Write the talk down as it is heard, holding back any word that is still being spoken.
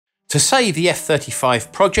To say the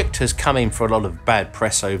F-35 project has come in for a lot of bad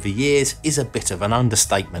press over years is a bit of an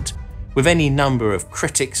understatement, with any number of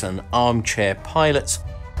critics and armchair pilots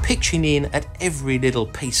pitching in at every little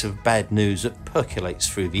piece of bad news that percolates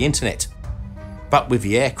through the internet. But with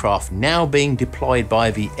the aircraft now being deployed by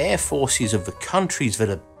the air forces of the countries that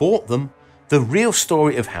have bought them, the real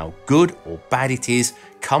story of how good or bad it is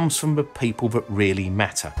comes from the people that really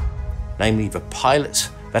matter, namely the pilots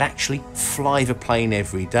that actually fly the plane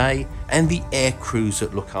every day and the air crews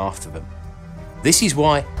that look after them. This is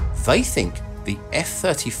why they think the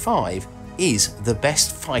F-35 is the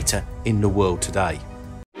best fighter in the world today.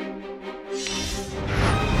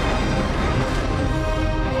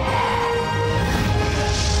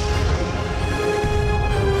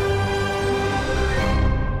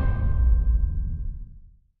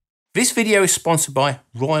 This video is sponsored by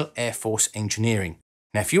Royal Air Force Engineering.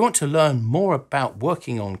 Now, if you want to learn more about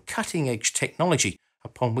working on cutting-edge technology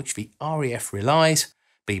upon which the RAF relies,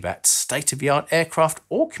 be that state-of-the-art aircraft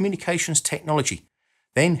or communications technology,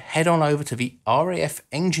 then head on over to the RAF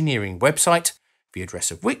Engineering website, the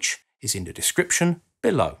address of which is in the description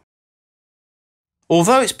below.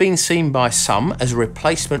 Although it's been seen by some as a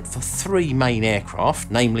replacement for three main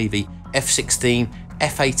aircraft, namely the F-16,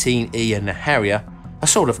 F-18E and the Harrier, a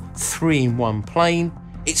sort of three-in-one plane,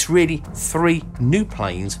 it's really three new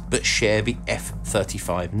planes that share the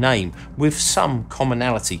F-35 name, with some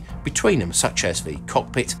commonality between them, such as the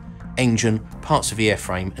cockpit, engine, parts of the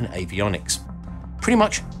airframe and avionics. Pretty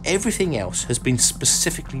much everything else has been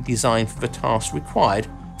specifically designed for the tasks required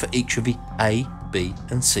for each of the A, B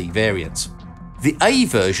and C variants. The A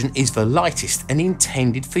version is the lightest and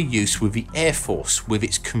intended for use with the Air Force with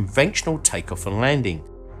its conventional takeoff and landing.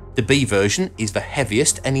 The B version is the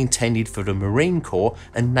heaviest and intended for the Marine Corps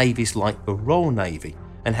and navies like the Royal Navy,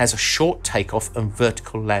 and has a short takeoff and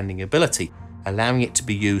vertical landing ability, allowing it to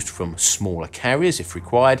be used from smaller carriers if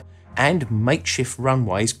required and makeshift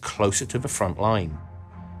runways closer to the front line.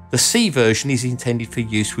 The C version is intended for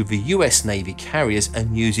use with the US Navy carriers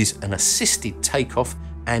and uses an assisted takeoff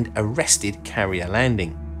and arrested carrier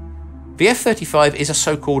landing. The F-35 is a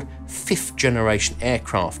so-called fifth generation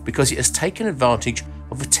aircraft because it has taken advantage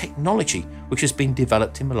of the technology which has been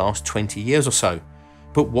developed in the last 20 years or so.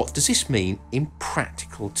 But what does this mean in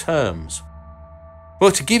practical terms?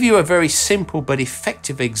 Well, to give you a very simple but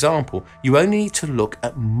effective example, you only need to look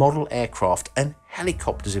at model aircraft and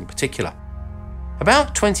helicopters in particular.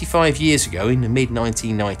 About 25 years ago, in the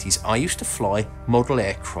mid-1990s, I used to fly model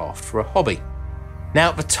aircraft for a hobby. Now,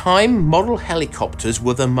 at the time, model helicopters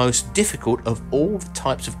were the most difficult of all the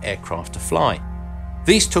types of aircraft to fly.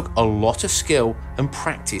 These took a lot of skill and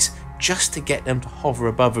practice just to get them to hover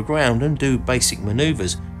above the ground and do basic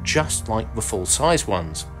maneuvers just like the full-size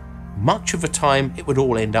ones. Much of the time it would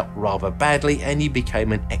all end up rather badly and you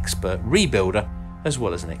became an expert rebuilder as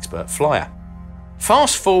well as an expert flyer.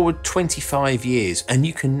 Fast forward 25 years and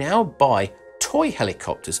you can now buy toy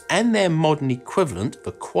helicopters and their modern equivalent,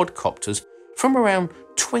 the quadcopters, from around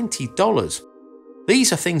 $20.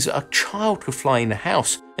 These are things that a child could fly in the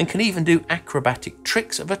house and can even do acrobatic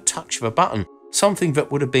tricks at the touch of a button, something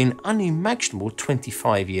that would have been unimaginable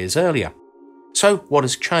 25 years earlier. So what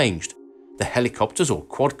has changed? The helicopters or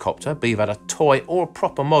quadcopter, be that a toy or a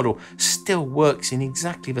proper model, still works in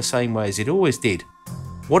exactly the same way as it always did.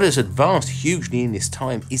 What has advanced hugely in this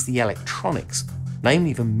time is the electronics,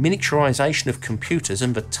 namely the miniaturization of computers,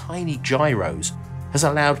 and the tiny gyros has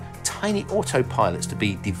allowed tiny autopilots to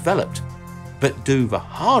be developed but do the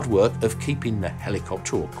hard work of keeping the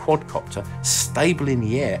helicopter or quadcopter stable in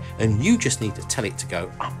the air, and you just need to tell it to go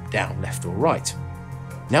up, down, left or right.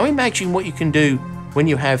 Now imagine what you can do when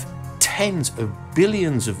you have tens of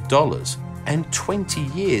billions of dollars and 20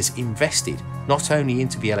 years invested not only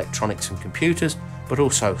into the electronics and computers but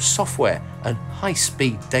also software and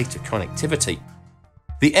high-speed data connectivity.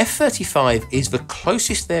 The F-35 is the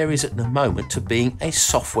closest there is at the moment to being a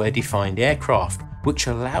software-defined aircraft, which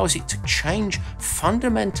allows it to change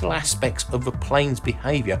fundamental aspects of the plane's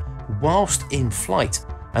behaviour whilst in flight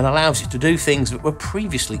and allows it to do things that were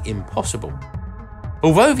previously impossible.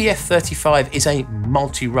 Although the F-35 is a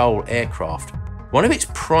multi-role aircraft, one of its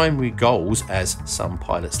primary goals, as some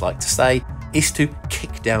pilots like to say, is to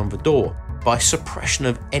kick down the door by suppression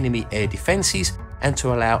of enemy air defences and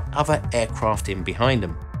to allow other aircraft in behind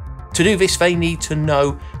them. To do this, they need to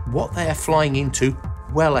know what they are flying into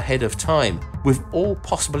well ahead of time, with all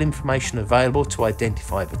possible information available to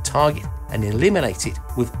identify the target and eliminate it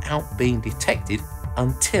without being detected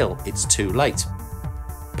until it's too late.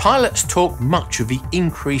 Pilots talk much of the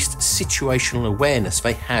increased situational awareness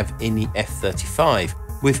they have in the F-35,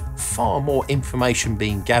 with far more information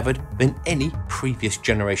being gathered than any previous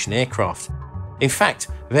generation aircraft. In fact,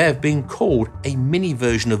 they have been called a mini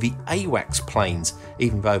version of the AWACS planes,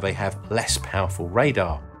 even though they have less powerful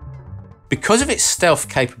radar. Because of its stealth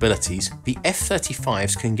capabilities, the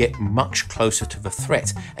F-35s can get much closer to the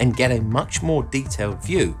threat and get a much more detailed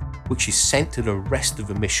view, which is sent to the rest of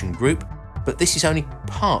the mission group, but this is only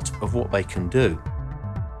part of what they can do.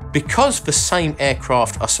 Because the same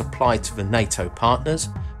aircraft are supplied to the NATO partners,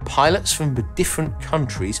 pilots from the different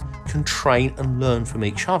countries can train and learn from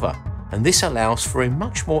each other, and this allows for a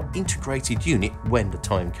much more integrated unit when the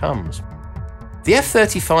time comes. The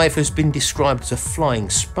F-35 has been described as a flying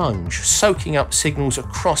sponge, soaking up signals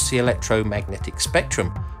across the electromagnetic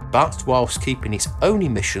spectrum, but whilst keeping its own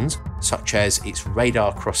emissions, such as its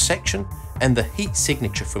radar cross-section and the heat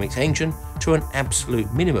signature from its engine, to an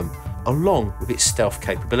absolute minimum, along with its stealth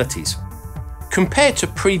capabilities. Compared to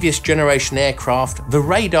previous generation aircraft, the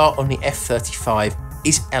radar on the F-35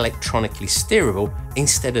 is electronically steerable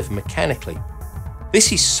instead of mechanically.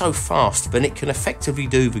 This is so fast that it can effectively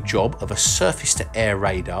do the job of a surface-to-air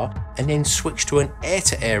radar and then switch to an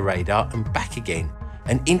air-to-air radar and back again,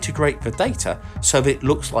 and integrate the data so that it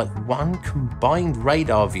looks like one combined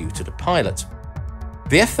radar view to the pilot.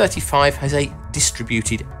 The F-35 has a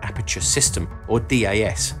Distributed Aperture System, or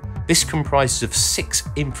DAS. This comprises of 6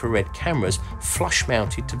 infrared cameras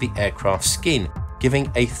flush-mounted to the aircraft's skin, giving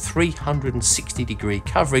a 360-degree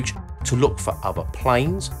coverage to look for other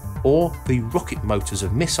planes or the rocket motors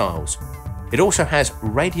of missiles. It also has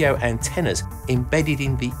radio antennas embedded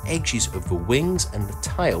in the edges of the wings and the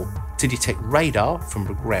tail to detect radar from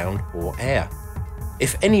the ground or air.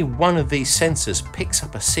 If any one of these sensors picks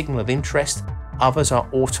up a signal of interest, others are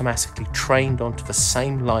automatically trained onto the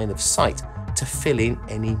same line of sight to fill in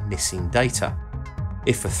any missing data.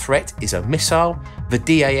 If the threat is a missile, the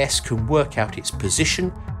DAS can work out its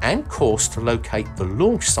position and course to locate the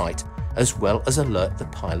launch site, as well as alert the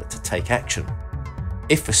pilot to take action.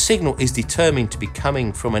 If the signal is determined to be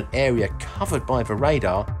coming from an area covered by the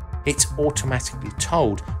radar, it's automatically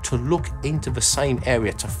told to look into the same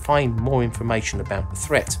area to find more information about the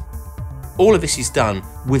threat. All of this is done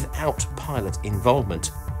without pilot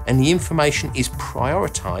involvement, and the information is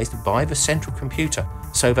prioritized by the central computer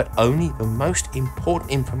so that only the most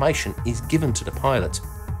important information is given to the pilot.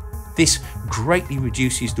 This greatly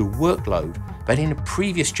reduces the workload that in a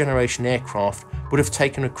previous generation aircraft would have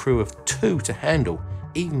taken a crew of 2 to handle,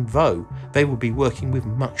 even though they would be working with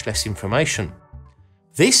much less information.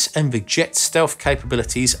 This and the jet stealth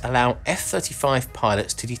capabilities allow F-35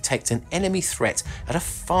 pilots to detect an enemy threat at a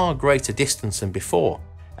far greater distance than before,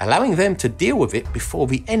 allowing them to deal with it before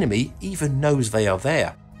the enemy even knows they are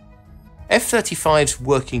there. F-35s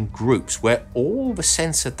work in groups where all the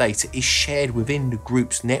sensor data is shared within the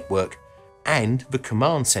group's network and the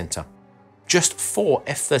command center. Just 4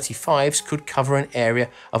 F-35s could cover an area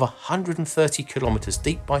of 130 kilometers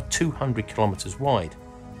deep by 200 kilometers wide.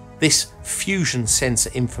 This fusion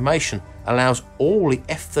sensor information allows all the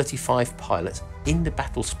F-35 pilots in the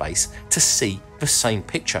battle space to see the same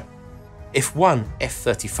picture. If one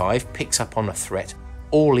F-35 picks up on a threat,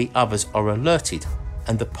 all the others are alerted,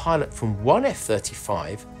 and the pilot from one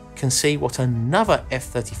F-35 can see what another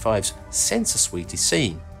F-35's sensor suite is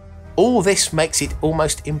seeing. All this makes it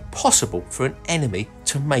almost impossible for an enemy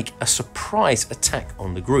to make a surprise attack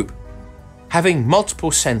on the group. Having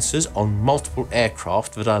multiple sensors on multiple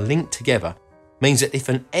aircraft that are linked together means that if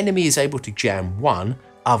an enemy is able to jam one,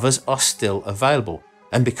 others are still available,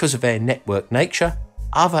 and because of their network nature,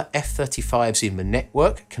 other F-35s in the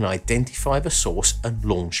network can identify the source and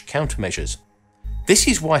launch countermeasures. This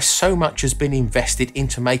is why so much has been invested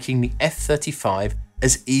into making the F-35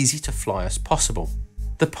 as easy to fly as possible.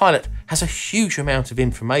 The pilot has a huge amount of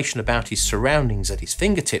information about his surroundings at his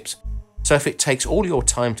fingertips, so if it takes all your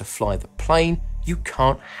time to fly the plane, you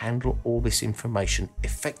can't handle all this information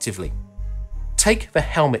effectively. Take the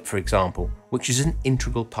helmet, for example, which is an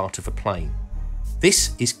integral part of a plane.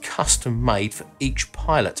 This is custom made for each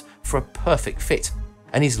pilot for a perfect fit,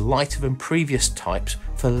 and is lighter than previous types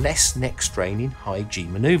for less neck strain in high G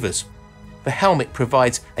maneuvers. The helmet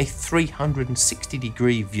provides a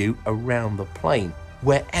 360-degree view around the plane,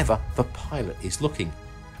 wherever the pilot is looking,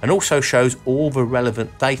 and also shows all the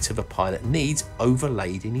relevant data the pilot needs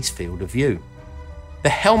overlaid in his field of view. The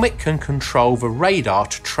helmet can control the radar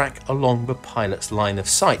to track along the pilot's line of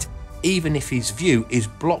sight, even if his view is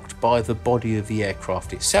blocked by the body of the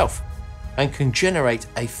aircraft itself, and can generate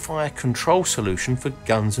a fire control solution for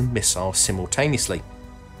guns and missiles simultaneously,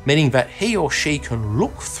 meaning that he or she can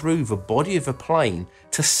look through the body of a plane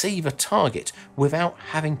to see the target without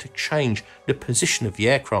having to change the position of the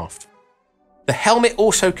aircraft. The helmet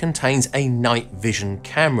also contains a night vision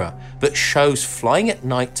camera that shows flying at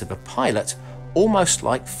night to the pilot almost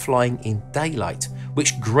like flying in daylight,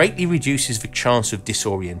 which greatly reduces the chance of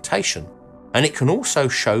disorientation, and it can also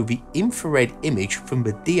show the infrared image from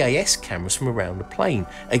the DAS cameras from around the plane,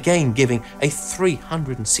 again giving a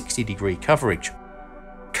 360-degree coverage.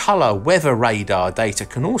 Colour weather radar data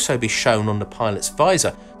can also be shown on the pilot's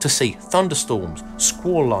visor to see thunderstorms,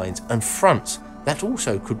 squall lines and fronts that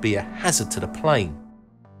also could be a hazard to the plane.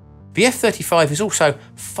 The F-35 is also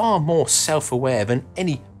far more self-aware than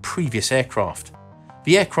any previous aircraft.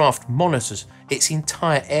 The aircraft monitors its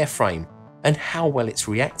entire airframe and how well it's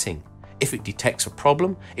reacting. If it detects a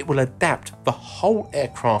problem, it will adapt the whole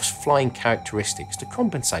aircraft's flying characteristics to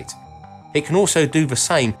compensate. It can also do the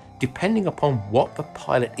same depending upon what the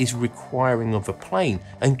pilot is requiring of the plane,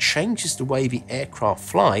 and changes the way the aircraft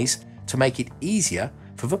flies to make it easier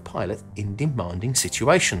for the pilot in demanding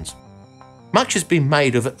situations. Much has been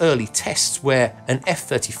made of early tests where an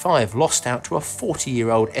F-35 lost out to a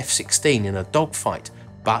 40-year-old F-16 in a dogfight,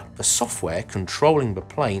 but the software controlling the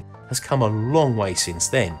plane has come a long way since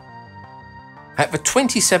then. At the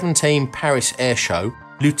 2017 Paris Air Show,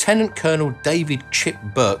 Lieutenant Colonel David Chip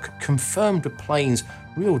Burke confirmed the plane's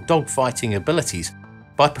real dogfighting abilities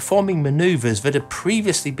by performing manoeuvres that had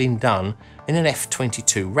previously been done in an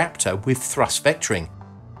F-22 Raptor with thrust vectoring,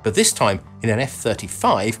 but this time in an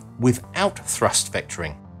F-35 without thrust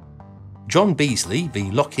vectoring. John Beasley, the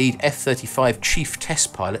Lockheed F-35 chief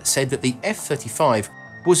test pilot, said that the F-35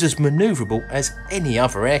 was as manoeuvrable as any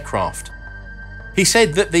other aircraft. He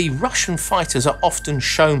said that the Russian fighters are often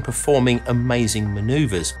shown performing amazing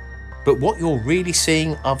manoeuvres, but what you're really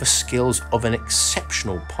seeing are the skills of an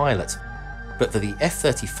exceptional pilot, but that the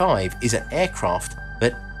F-35 is an aircraft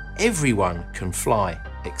that everyone can fly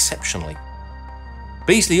exceptionally.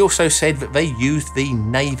 Beasley also said that they used the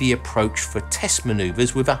Navy approach for test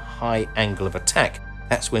manoeuvres with a high angle of attack.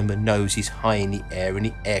 That's when the nose is high in the air and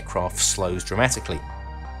the aircraft slows dramatically.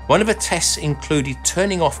 One of the tests included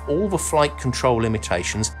turning off all the flight control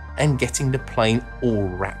limitations and getting the plane all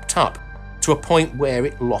wrapped up to a point where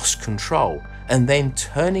it lost control, and then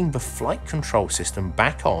turning the flight control system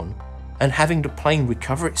back on and having the plane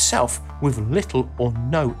recover itself with little or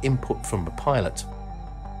no input from the pilot.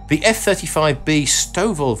 The F-35B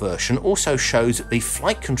Stovall version also shows that the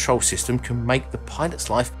flight control system can make the pilot's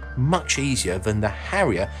life much easier than the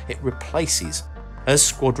Harrier it replaces, as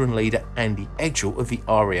Squadron Leader Andy Edgell of the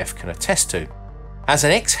RAF can attest to. As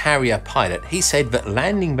an ex-Harrier pilot, he said that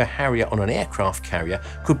landing the Harrier on an aircraft carrier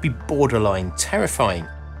could be borderline terrifying,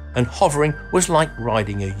 and hovering was like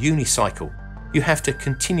riding a unicycle. You have to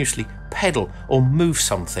continuously pedal or move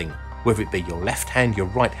something, whether it be your left hand, your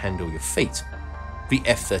right hand or your feet. The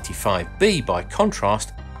F-35B, by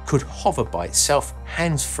contrast, could hover by itself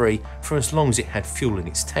hands-free for as long as it had fuel in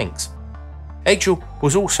its tanks. Edgell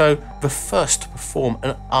was also the first to perform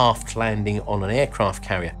an aft landing on an aircraft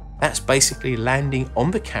carrier. That's basically landing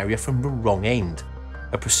on the carrier from the wrong end,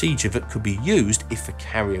 a procedure that could be used if the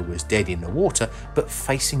carrier was dead in the water but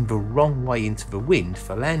facing the wrong way into the wind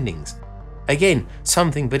for landings. Again,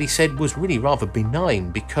 something that he said was really rather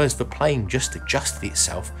benign because the plane just adjusted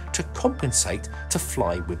itself to compensate to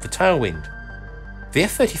fly with the tailwind. The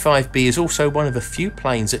F-35B is also one of the few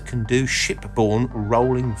planes that can do shipborne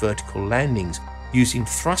rolling vertical landings using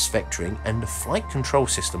thrust vectoring and the flight control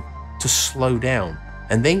system to slow down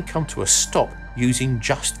and then come to a stop using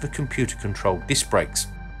just the computer-controlled disc brakes.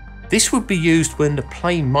 This would be used when the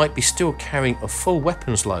plane might be still carrying a full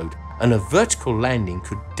weapons load and a vertical landing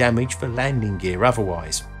could damage the landing gear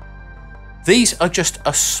otherwise. These are just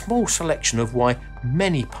a small selection of why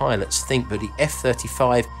many pilots think that the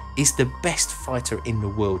F-35 is the best fighter in the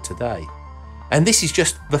world today. And this is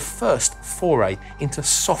just the first foray into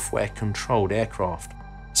software-controlled aircraft,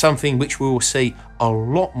 something which we will see a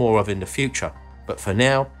lot more of in the future, but for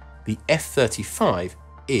now, the F-35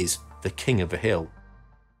 is the king of the hill.